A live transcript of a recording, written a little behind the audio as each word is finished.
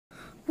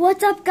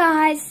What's up,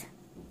 guys?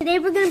 Today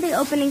we're going to be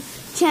opening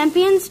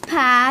Champion's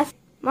Path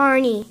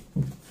Marnie.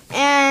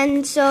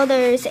 And so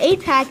there's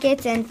 8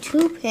 packets and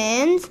 2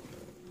 pins.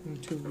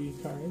 And 2 V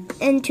cards.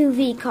 And 2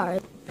 V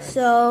cards. Okay.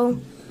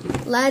 So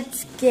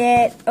let's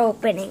get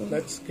opening.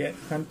 Let's get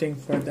hunting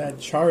for that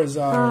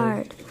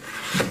Charizard.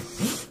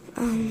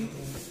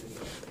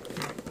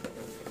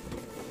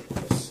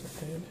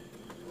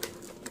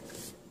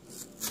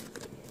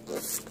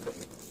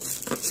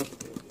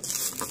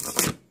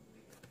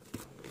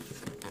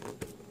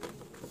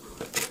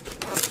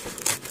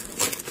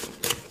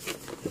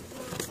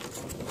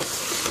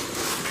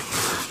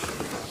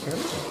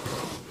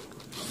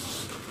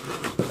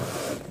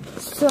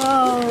 So,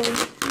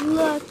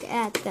 look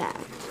at that.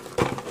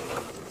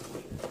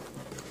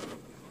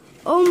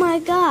 Oh my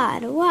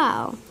god,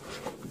 wow.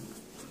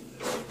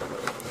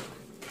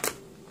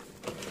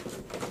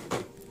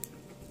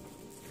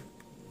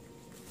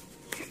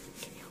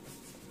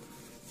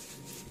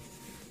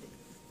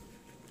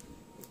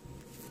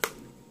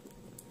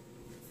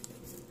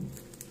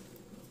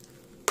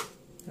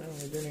 Oh,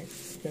 we didn't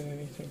get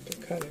anything to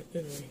cut it,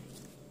 did we?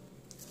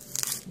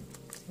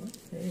 Oh,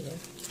 there you go.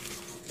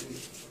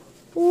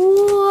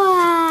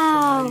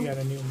 Wow. So now you got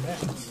a new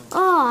mess.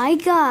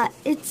 Oh,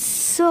 it's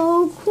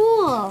so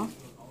cool.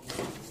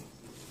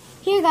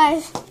 Here,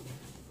 guys,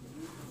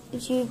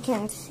 if you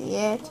can see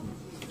it.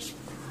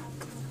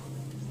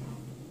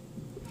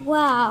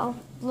 Wow,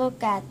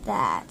 look at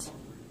that.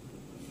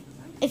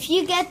 If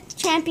you get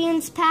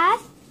Champion's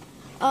Path,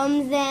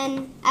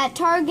 then at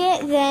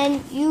Target,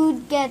 then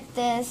you'd get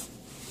this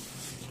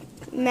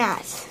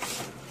mask.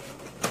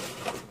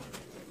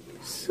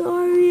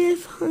 Sorry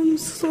if I'm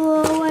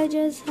slow, I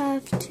just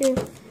have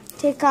to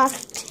take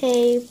off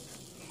tape.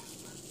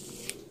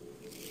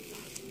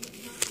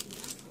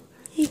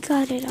 He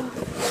got it off.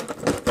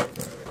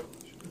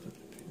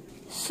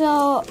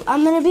 So,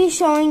 I'm going to be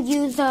showing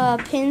you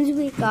the pins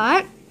we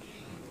got.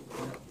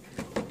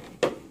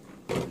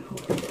 You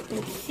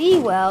can see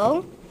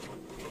well.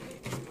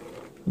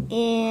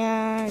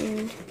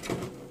 And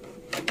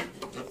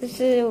this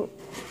is...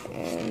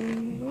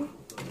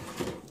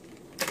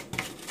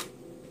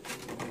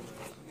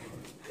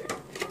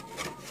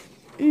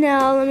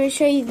 Now, let me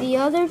show you the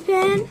other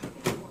pin.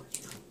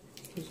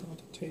 Here's all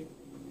the tape.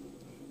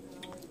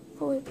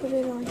 Oh, we put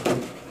it on here.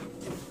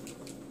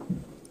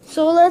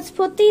 So let's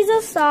put these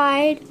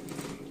aside,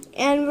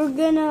 and we're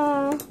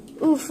gonna...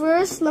 Ooh,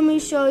 first, let me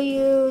show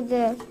you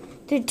the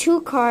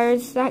 2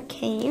 cards that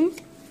came.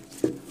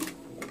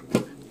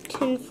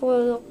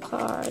 Tinfoil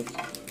cards.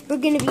 We're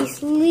gonna be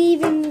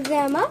sleeving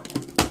them up.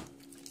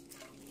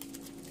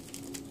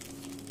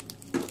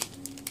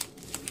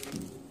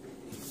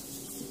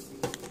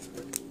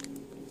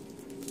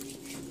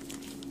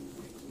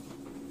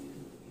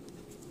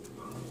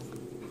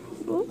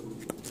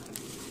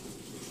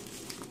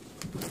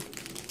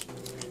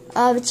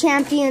 Of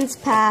Champion's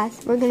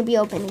Path. We're going to be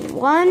opening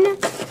 1,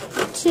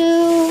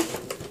 2,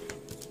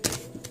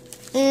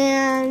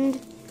 and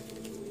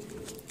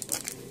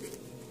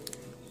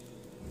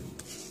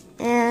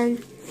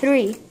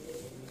 3.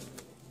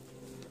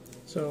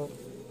 So,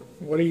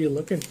 what are you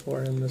looking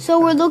for in this? So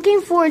we're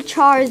looking for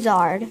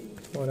Charizard.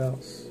 What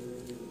else?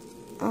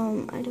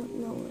 I don't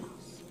know what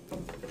else.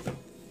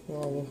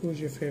 Well,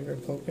 who's your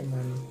favorite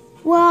Pokemon?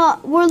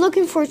 Well, we're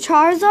looking for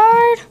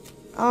Charizard,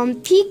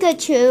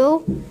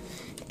 Pikachu,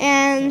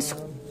 and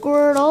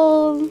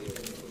Squirtle.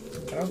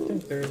 I don't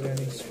think there's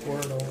any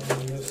Squirtle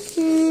in this.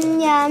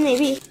 Yeah,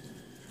 maybe.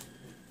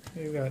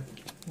 You got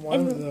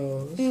one of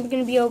those. I'm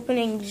going to be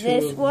opening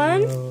this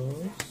one.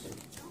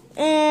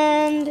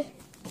 And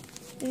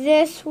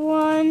this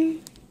one.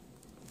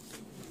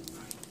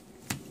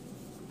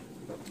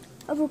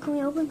 Oh, but can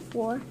we open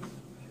 4?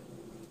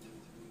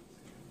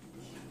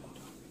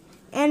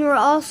 And we're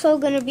also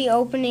going to be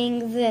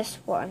opening this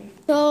one.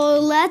 So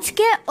let's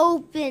get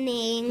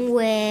opening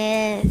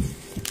with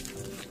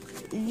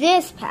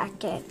this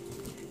packet.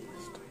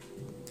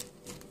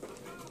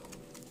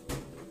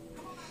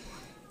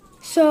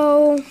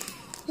 So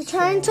we're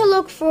trying to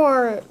look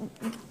for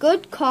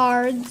good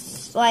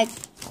cards, like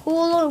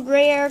cool,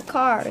 rare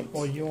cards.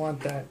 Well, you want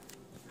that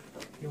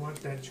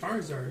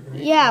Charizard, right?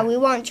 Yeah, we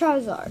want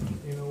Charizard.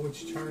 You know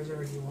which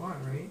Charizard you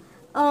want, right?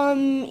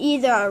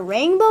 Either a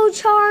Rainbow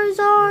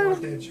Charizard. You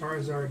want that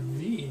Charizard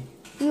V.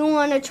 You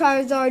want a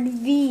Charizard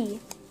V.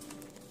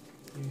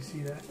 You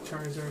see that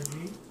Charizard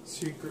V?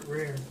 Secret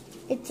rare.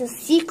 It's a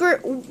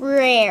secret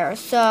rare,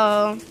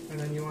 so... And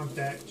then you want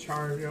that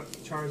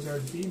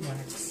Charizard V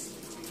Max.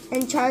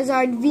 And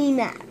Charizard V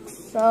Max,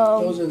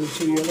 so... Those are the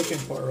 2 you're looking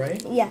for,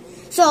 right? Yeah.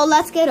 So,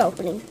 let's get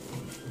opening.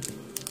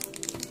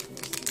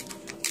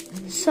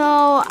 So,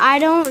 I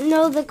don't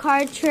know the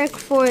card trick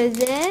for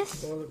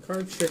this. Well, the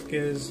card trick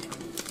is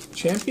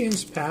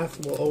Champion's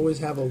Path will always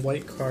have a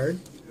white card.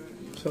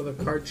 So the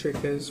card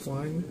trick is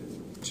 1,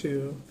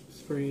 2,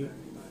 3,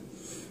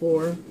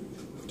 4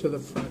 to the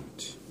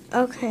front.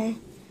 Okay.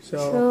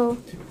 So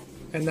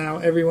and now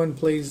everyone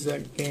plays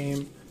that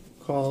game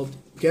called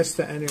Guess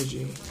the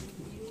Energy.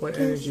 What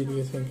energy do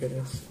you think it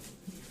is?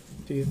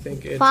 Do you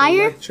think it's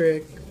Fire?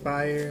 electric,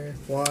 fire,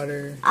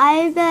 water?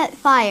 I bet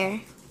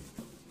fire.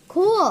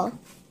 Cool.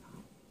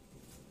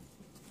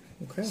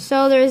 Okay.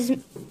 So there's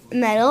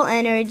metal,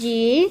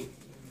 energy,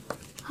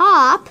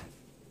 hop.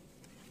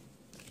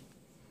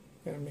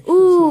 Gotta make sure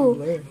Ooh, it's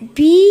not blurry.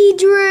 bee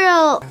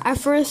drill. Our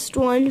first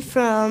one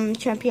from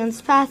Champion's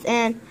Path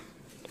and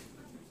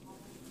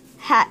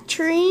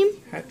Hatchrum,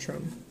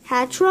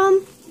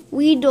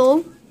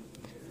 Weedle,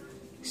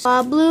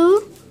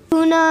 Swablu,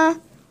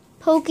 Tuna,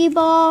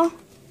 Pokeball,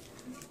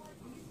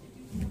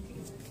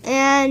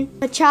 and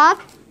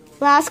Machop.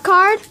 Last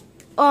card.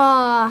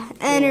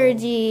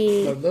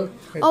 Energy. But look,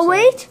 Oh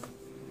wait,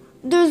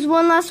 there's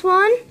one last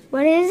one.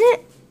 What is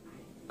it?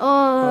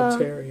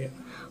 Altaria.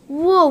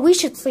 Whoa, we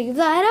should sleeve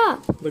that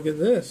up. Look at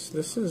this.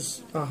 This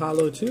is a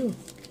hollow too.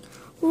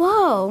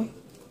 Whoa.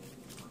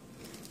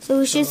 So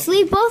we should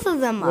sleeve both of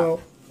them up.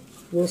 Well,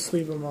 we'll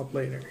sleeve them up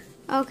later.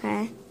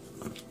 Okay.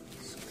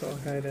 Let's go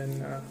ahead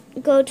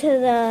and Go to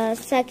the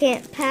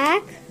second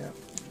pack. yeah.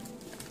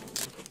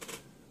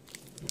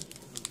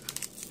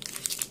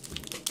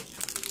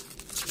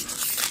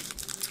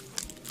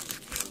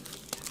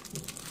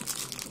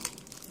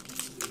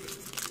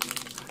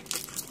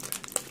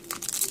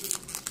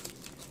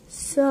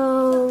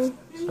 So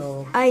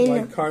I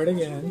know. White card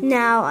again.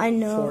 Now I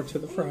know. 4 to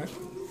the front.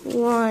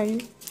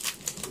 1,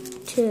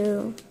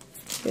 2,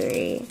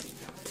 3,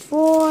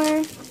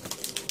 4.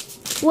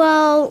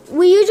 Well,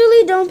 we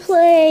usually don't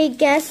play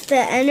guess the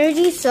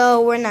energy,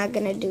 so we're not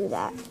gonna do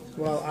that.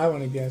 Well, I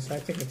want to guess. I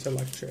think it's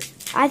electric.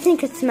 I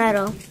think it's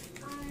metal.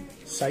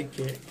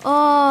 Psychic.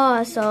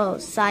 Oh, so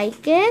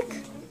psychic,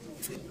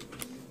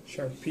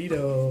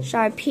 Sharpedo.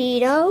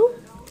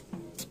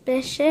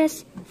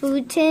 suspicious,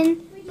 food tin,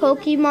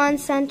 Pokemon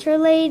Center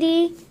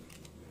Lady,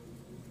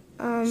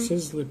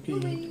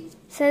 Sizzlipede,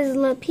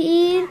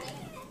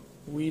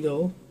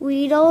 Weedle.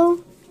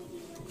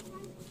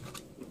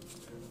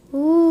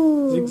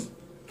 Ooh,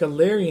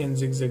 Galarian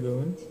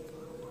Zigzagoon.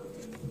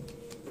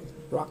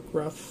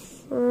 Rockruff.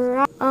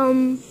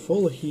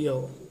 Full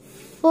heal.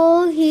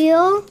 full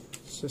heal,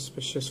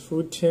 Suspicious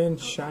food tin.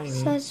 Shiny.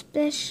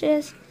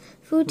 suspicious,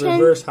 food tin,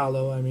 Reverse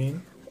hollow, I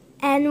mean.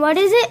 and what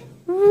is it?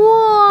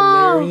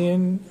 Whoa!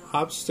 Galarian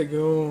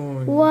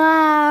Obstagoon.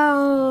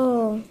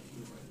 Wow,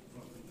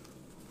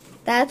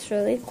 that's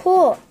really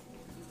cool.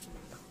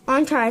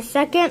 On to our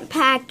second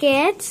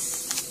packet,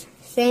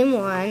 same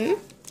one.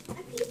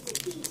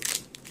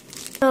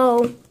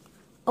 So,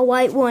 a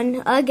white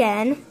one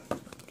again.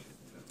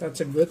 That's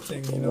a good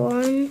thing, you know.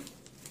 1,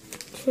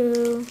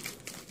 2,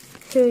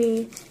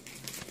 3,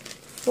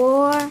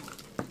 4.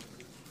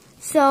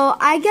 So,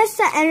 I guess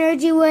the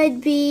energy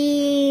would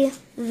be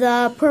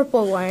the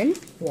purple one.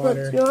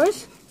 Water. What's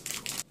yours?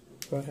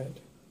 Go ahead.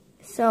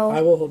 So,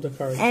 I will hold the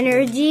card.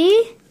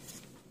 energy,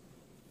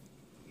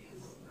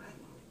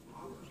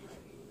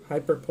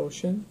 Hyper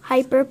Potion.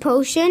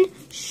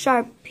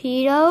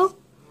 Sharpedo,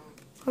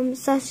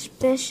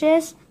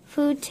 suspicious,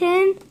 food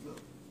tin,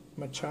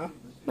 Machop.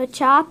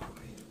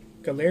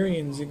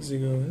 Galarian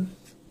Zigzagoon.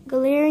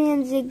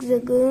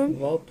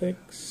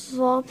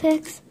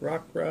 Vulpix,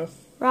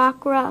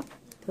 Rockruff,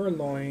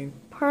 Purloin,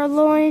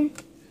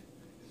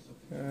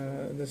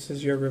 This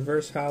is your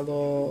reverse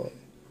hollow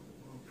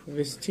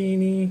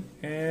Vistini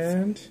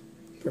and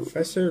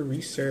Professor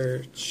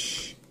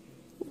Research.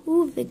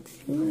 Ooh,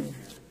 Vixen.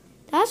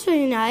 That's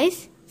really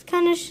nice. It's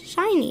kind of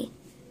shiny.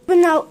 But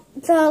now,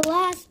 the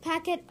last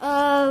packet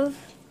of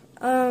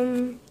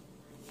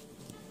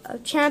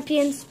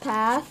Champion's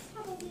Path.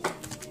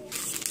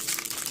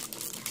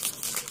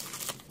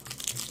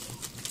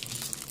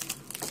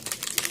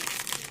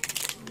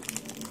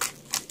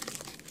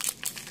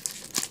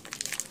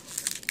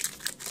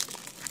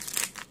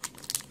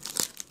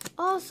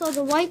 Also,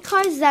 the white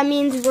cards, that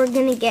means we're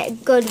going to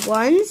get good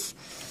ones,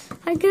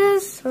 I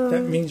guess.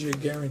 That means you're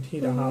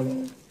guaranteed a hollow.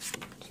 1,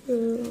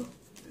 2,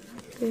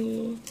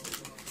 3,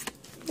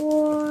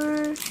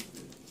 4.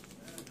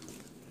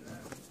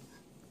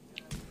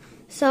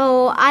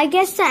 So I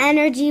guess the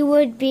energy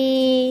would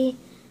be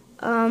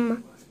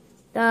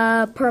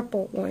the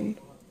purple one.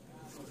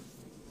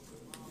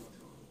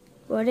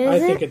 What is it? I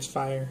think it's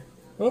fire.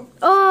 Oh,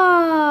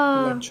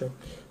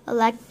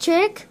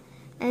 Electric.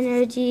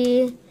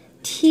 Energy.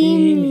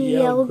 Team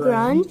Yell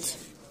Grunt.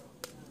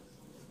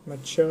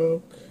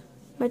 Machoke.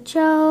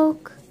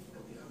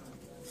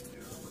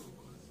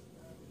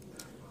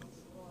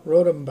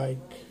 Rotom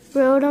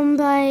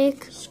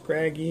Bike.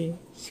 Scraggy.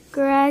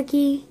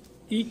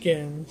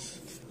 Eakins.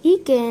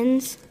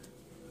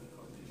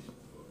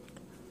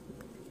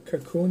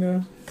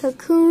 Kakuna.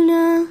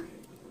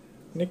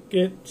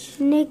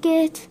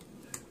 Nickit.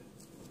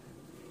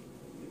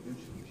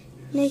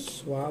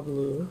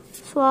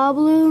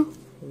 Swablu.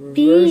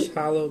 Reverse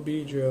hollow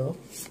Beedrill.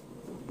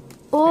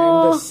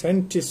 And the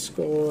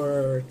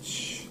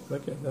Centiskorch.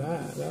 Look at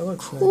that. That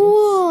looks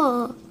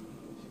Cool. nice.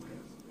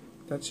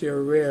 That's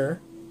your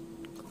rare.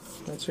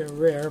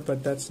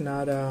 But that's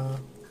not a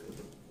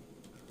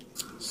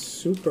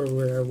super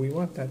rare. We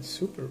want that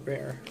super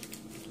rare.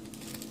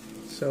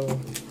 So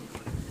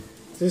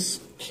This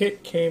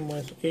kit came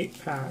with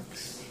 8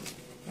 packs.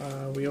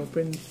 We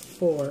opened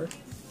 4,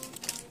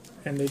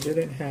 and they did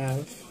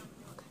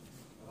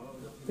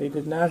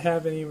not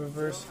have any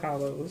reverse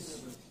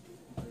hollows.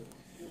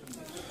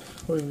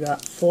 We've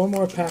got 4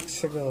 more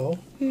packs to go.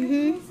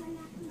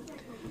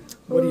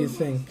 What do you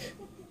think?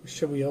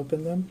 Should we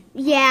open them?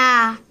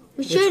 Yeah.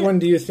 We should. Which one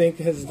do you think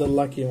is the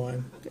lucky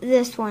one?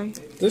 This one.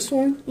 This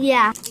one?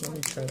 Yeah. Let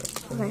me try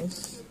to open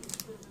this.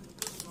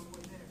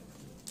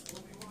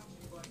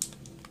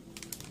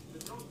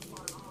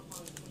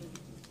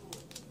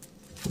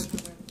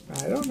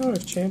 I don't know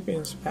if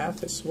Champion's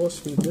Path is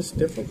supposed to be this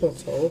difficult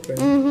to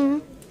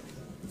open.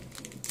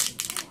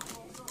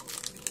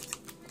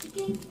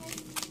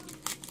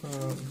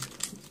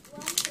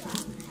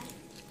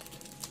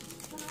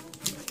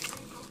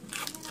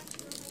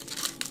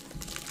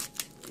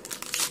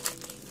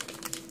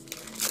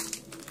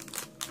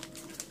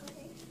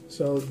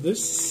 So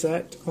this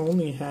set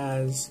only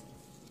has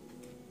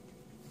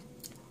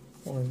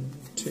 1,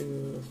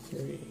 2,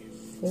 3,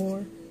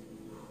 4.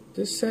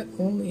 This set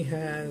only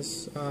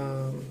has,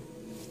 let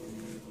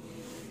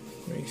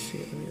me see,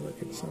 let me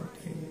look at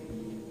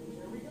something.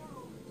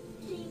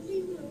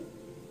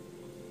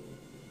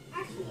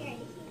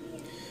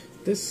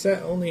 This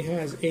set only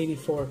has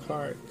 84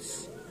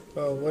 cards.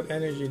 Oh, what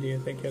energy do you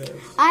think it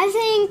is? I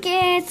think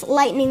it's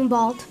lightning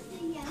bolt.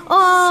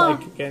 Oh.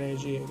 Psychic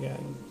energy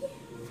again.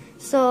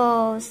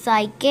 So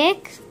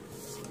psychic.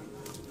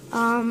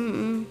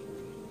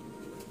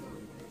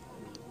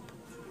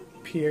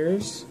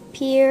 Piers.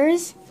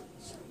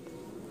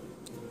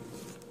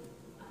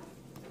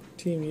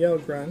 Team Yell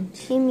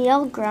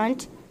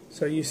Grunt.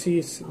 So you see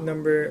this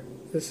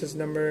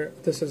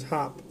is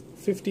Hop.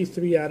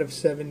 53 out of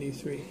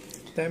 73.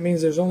 That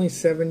means there's only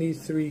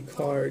 73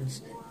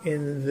 cards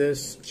in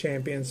this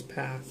Champion's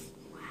Path.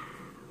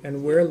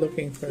 And we're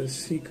looking for the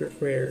secret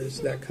rares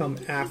that come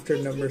after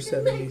number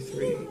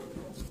 73.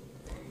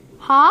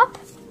 Hop.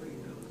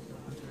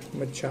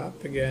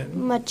 Machop again.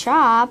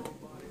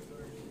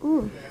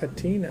 Ooh.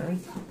 Hatina.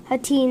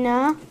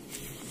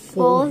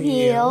 Full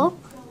heal.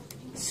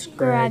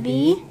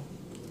 Scrubby.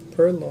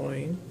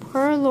 Purloin.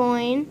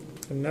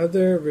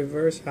 Another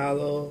reverse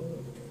hollow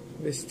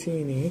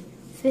Vistini.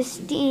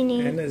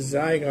 And a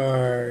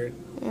Zygarde.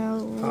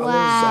 Oh,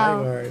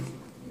 wow. Zygarde.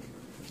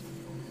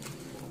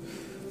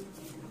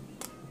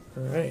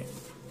 Alright.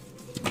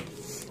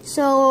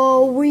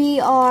 So we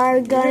are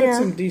gonna... We got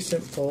some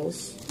decent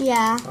pulls.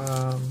 Yeah.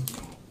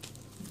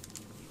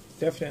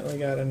 Definitely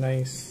got a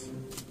nice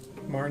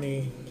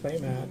Marnie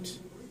playmat.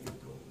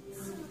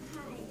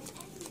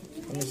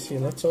 Let me see,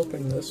 let's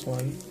open this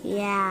one.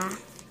 Yeah.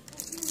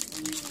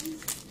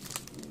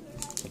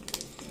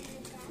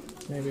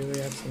 Maybe we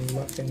have some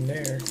luck in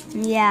there.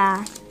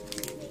 Yeah.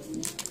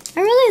 I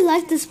really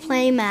like this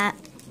playmat.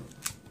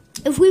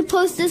 If we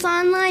post this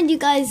online, you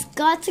guys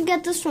got to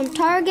get this from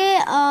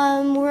Target,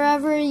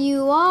 wherever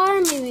you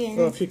are, maybe.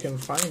 Well, if you can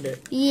find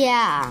it.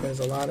 Yeah. Because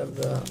a lot of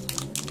the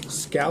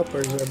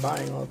scalpers are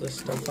buying all this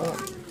stuff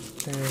up,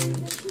 and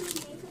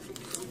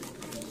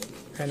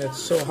it's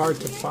so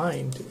hard to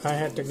find. I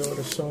had to go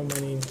to so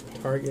many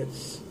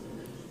Targets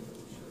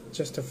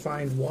just to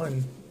find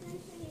one.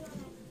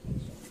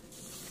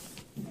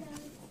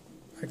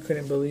 I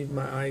couldn't believe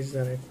my eyes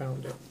that I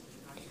found it.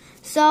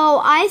 So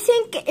I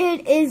think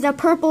it is a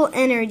purple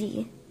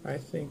energy. I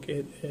think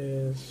it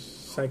is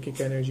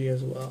psychic energy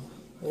as well.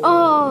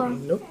 Oh.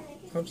 Nope.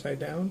 Upside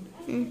down.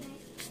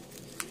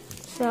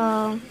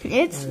 So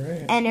it's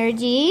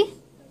energy.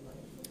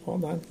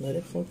 Hold on. Let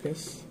it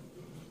focus.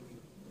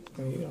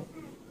 There you go.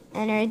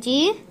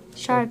 Energy.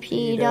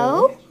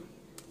 Sharpedo.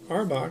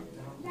 Arbok.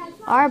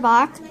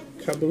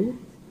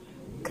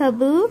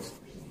 Kaboo.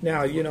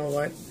 Now, you know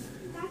what?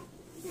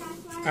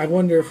 I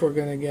wonder if we're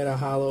going to get a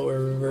hollow or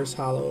reverse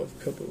hollow of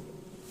Kaboo.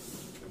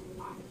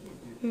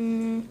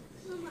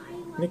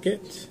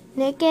 Nickit.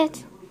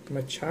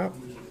 Machop.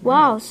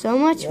 Wow, so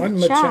much One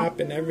Machop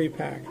in every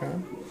pack, huh?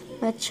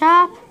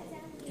 Machop.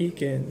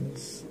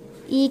 Eakins.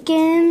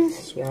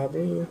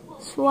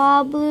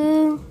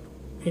 Swablu.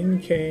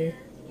 Inkay.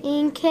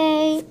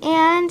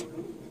 And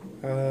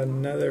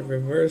another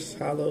reverse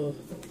hollow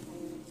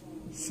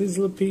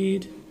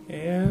Sizzlipede.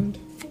 And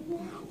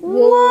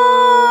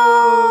whoa!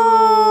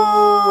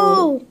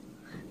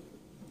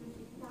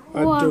 A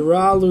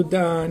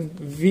Duraludon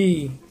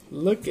V.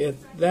 Look at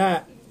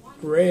that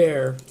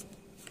rare.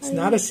 It's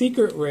not a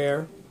secret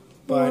rare,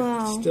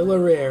 but still a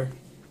rare.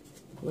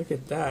 Look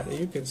at that.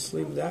 You can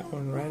sleeve that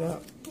one right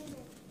up.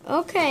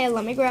 Okay,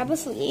 let me grab a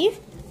sleeve.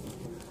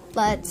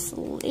 Let's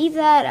leave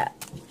that up.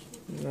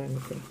 And then you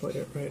can put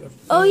it right up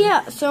there. Oh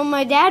yeah, so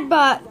my dad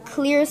bought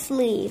clear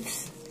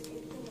sleeves.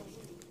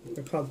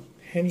 They're called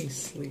penny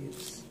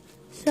sleeves.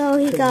 So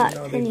he got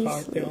penny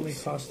they sleeves. only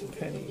cost a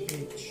penny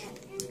each.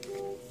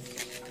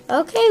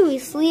 Okay, we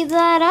sleeve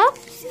that up.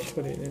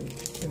 Put it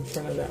in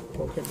front of that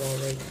Pokeball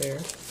right there.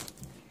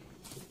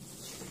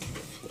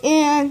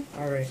 And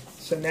alright,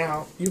 so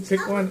now you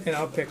pick one and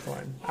I'll pick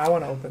one. I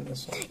want to open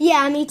this one.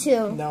 Yeah, me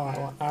too. No,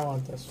 I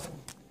want this one.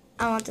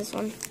 I want this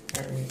one.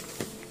 Alright.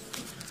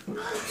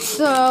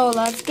 So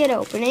let's get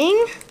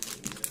opening.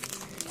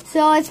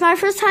 So it's my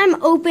first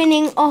time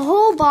opening a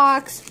whole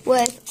box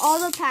with all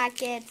the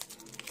packets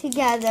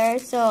together.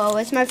 So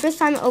it's my first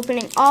time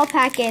opening all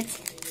packets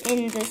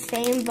in the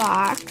same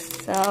box.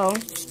 So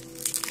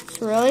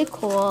it's really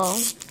cool.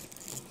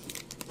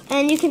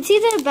 And you can see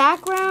the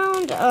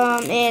background.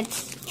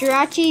 It's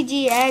Jirachi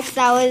GX.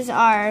 That was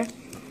our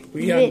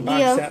video.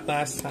 Unboxed that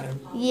last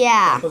time.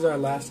 Yeah. That was our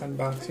last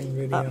unboxing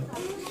video.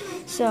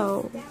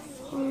 So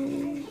 4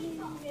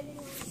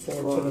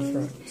 to the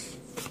front.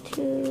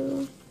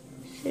 2,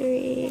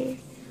 3.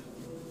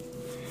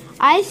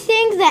 I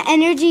think the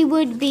energy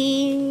would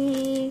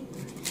be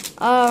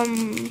I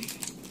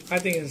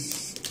think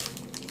it's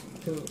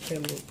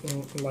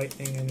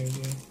lightning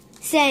energy.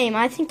 Same.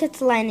 I think it's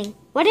lightning.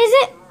 What is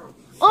it?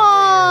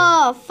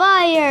 Oh,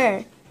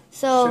 fire!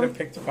 So should have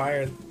picked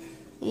fire.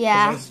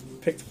 Yeah. I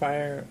picked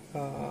fire a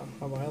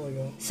while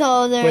ago.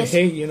 So there's. But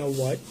hey, you know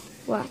what?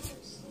 What?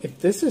 If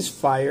this is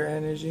fire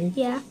energy,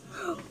 Yeah.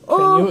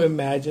 Can you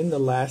imagine the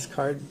last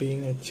card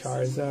being a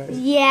Charizard?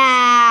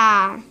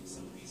 Yeah.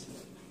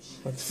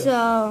 Let's go.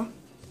 So,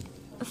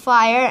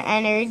 fire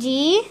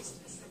energy.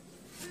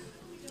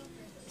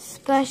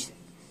 Suspicious.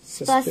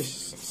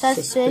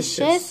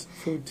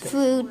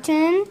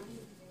 Flutin.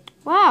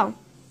 Wow.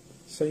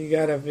 So you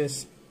got a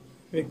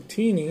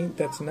Victini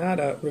that's not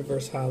a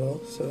reverse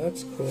hollow, so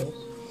that's cool.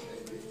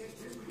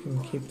 You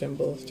can keep them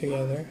both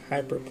together.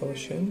 Hyper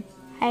Potion.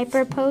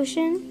 Hyper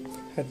Potion.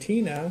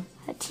 Hatina.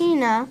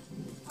 Hatina.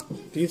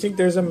 Do you think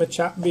there's a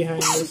Machop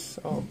behind this?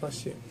 Oh,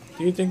 bless you.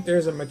 Do you think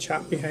there's a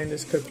Machop behind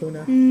this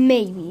Kakuna?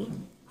 Maybe.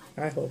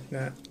 I hope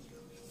not.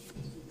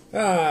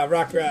 Ah,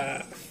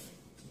 Rockruff.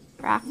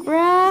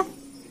 Rockruff.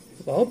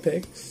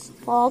 Vulpix.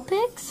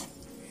 Vulpix.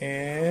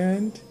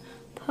 And...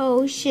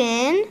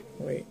 Potion.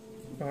 Wait.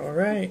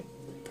 Alright.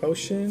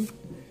 Potion.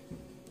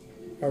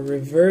 A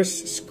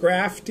reverse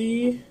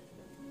Scrafty.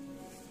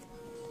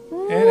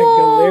 Whoa. And a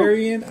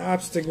Galarian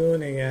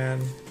Obstagoon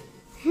again.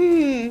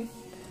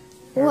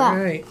 Wow.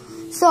 Alright.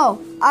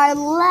 So, our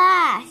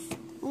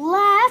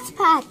last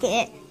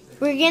packet,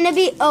 we're going to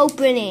be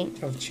opening.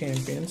 Of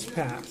Champion's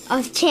Path.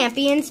 Of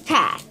Champion's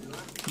Path.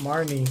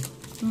 Marnie.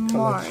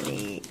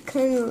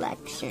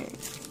 Collection.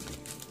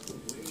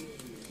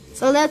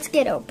 So, let's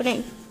get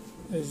opening.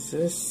 Is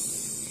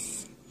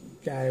this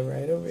guy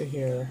right over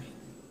here?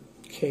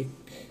 Cakey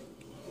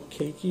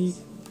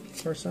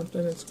or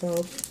something it's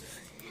called?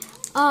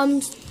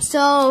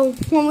 So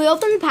when we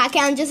open the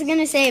packet, I'm just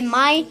gonna say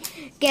my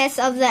guess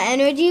of the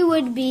energy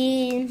would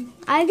be,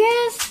 I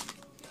guess.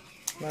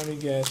 Let me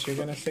guess. You're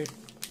gonna say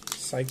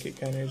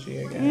psychic energy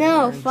again?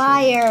 No,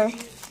 fire.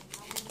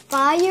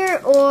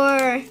 Fire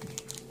or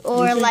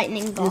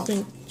lightning bolt.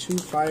 You think 2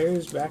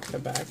 fires back to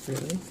back,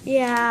 really?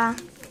 Yeah.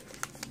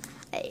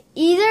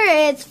 Either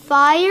it's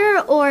fire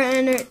or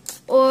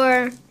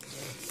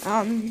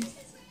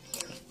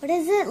what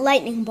is it?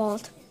 Lightning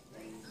bolt.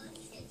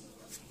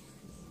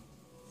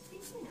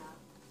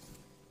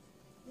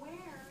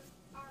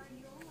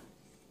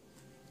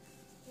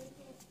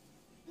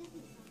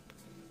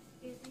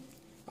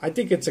 I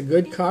think it's a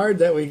good card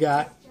that we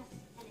got.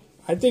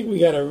 I think we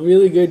got a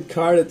really good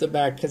card at the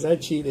back because I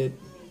cheated.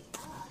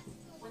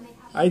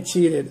 I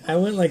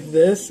went like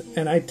this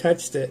and I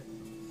touched it.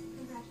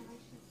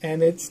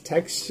 And it's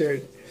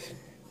textured.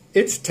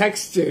 It's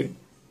textured.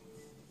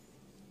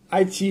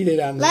 I cheated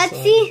on this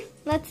one.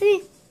 Let's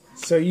see.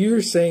 So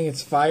you're saying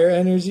it's fire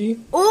energy?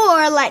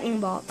 Or lightning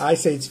bolt. I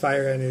say it's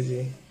fire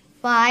energy.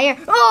 Fire.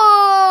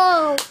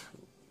 Oh!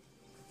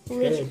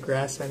 Okay,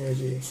 grass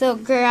energy. So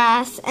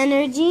grass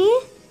energy.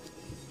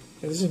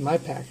 This is my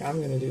pack. I'm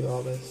going to do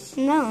all this.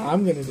 No.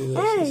 I'm going to do this.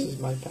 Hey. This is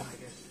my pack.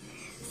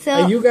 So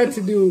and you got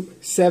to do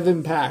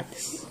 7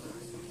 packs.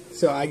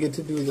 So I get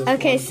to do the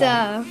okay, so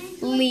pack.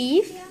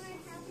 leaf.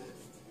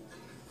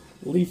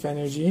 Leaf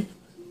energy.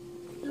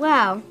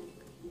 Wow.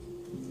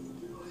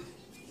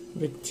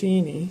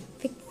 Victini.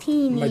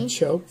 Victini.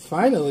 Machoke.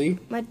 Finally.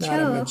 Machoke. Not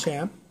a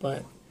Machamp,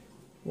 but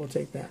we'll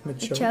take that.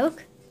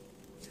 Machoke.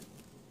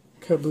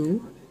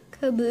 Kaboo.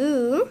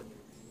 Kaboo.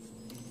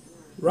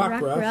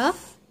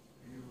 Rockruff.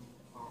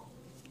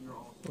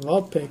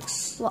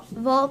 Vulpix.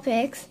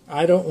 Vulpix.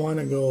 I don't want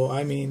to go.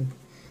 I mean...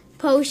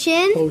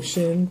 Potion.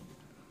 Potion.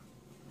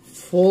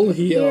 Full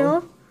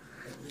heal.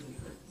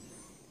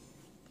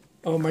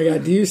 Oh my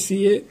god, do you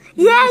see it?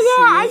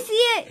 I see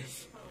it.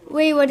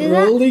 Wait, what is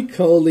that?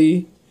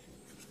 Roly-Coly.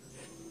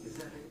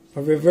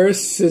 A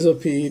reverse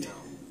Sizzlepede.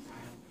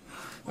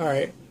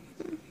 Alright.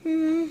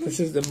 This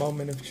is the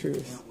moment of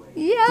truth.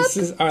 Yep. This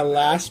is our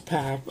last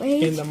pack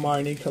in the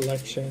Marnie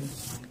collection.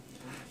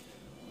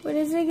 What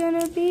is it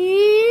gonna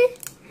be?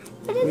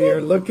 We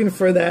are looking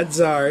for that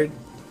Zard.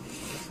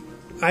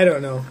 I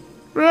don't know.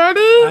 Ready?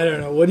 I don't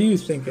know. What do you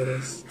think it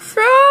is?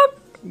 Set.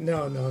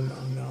 No.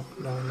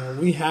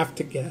 We have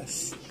to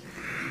guess.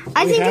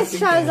 I think it's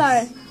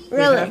Charizard.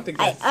 Really? We have to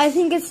guess. I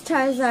think it's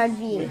Charizard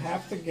V. We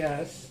have to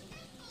guess.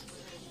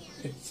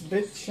 It's a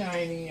bit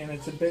shiny and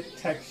it's a bit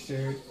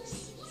textured.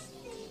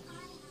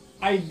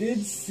 I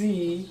did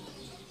see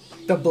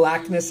the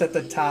blackness at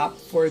the top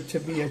for it to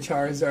be a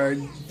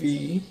Charizard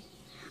V.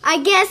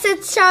 I guess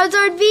it's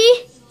Charizard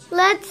V.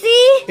 Let's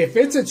see. If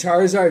it's a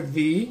Charizard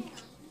V,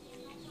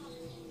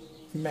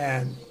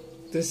 man,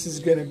 this is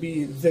going to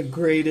be the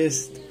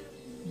greatest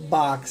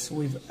box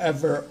we've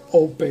ever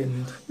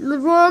opened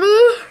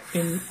Ready?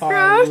 in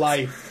our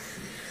life.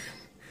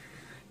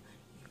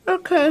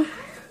 Okay.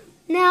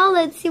 Now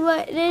let's see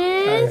what it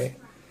is. Alright.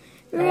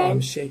 Oh,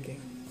 I'm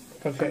shaking.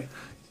 Okay.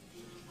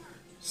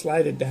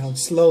 Slide it down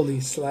slowly.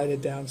 Slide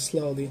it down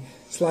slowly.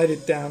 Slide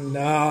it down. No.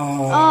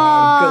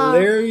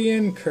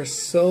 Galarian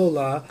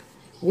Cursola,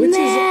 which is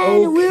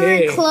okay. We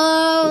were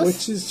close.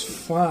 Which is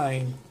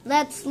fine.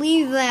 Let's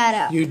leave that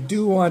up. You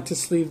do want to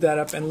sleeve that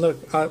up. And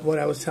look, what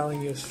I was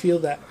telling you is feel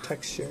that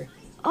texture.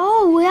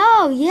 Oh,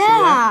 wow.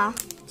 Yeah.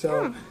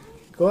 So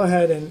go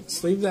ahead and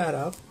sleeve that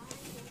up.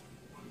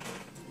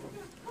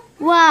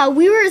 Wow,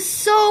 we were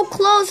so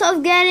close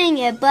of getting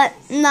it, but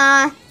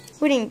nah,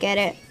 we didn't get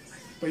it.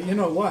 But you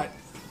know what?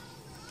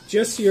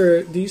 Just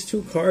these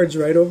two cards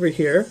right over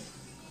here,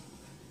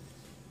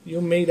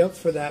 you made up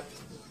for that.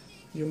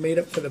 You made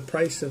up for the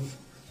price of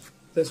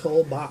this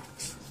whole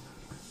box.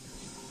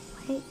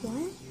 Wait,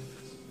 what?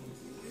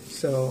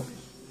 So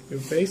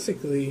you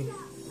basically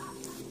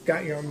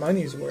got your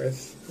money's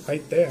worth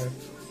right there.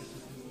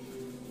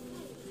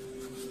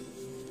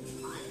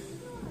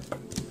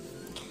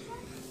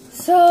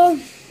 So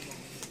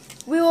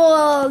we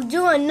will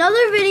do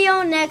another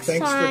video next time.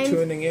 Thanks for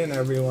tuning in,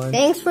 everyone.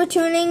 Thanks for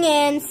tuning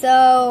in.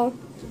 So,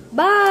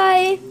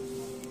 bye.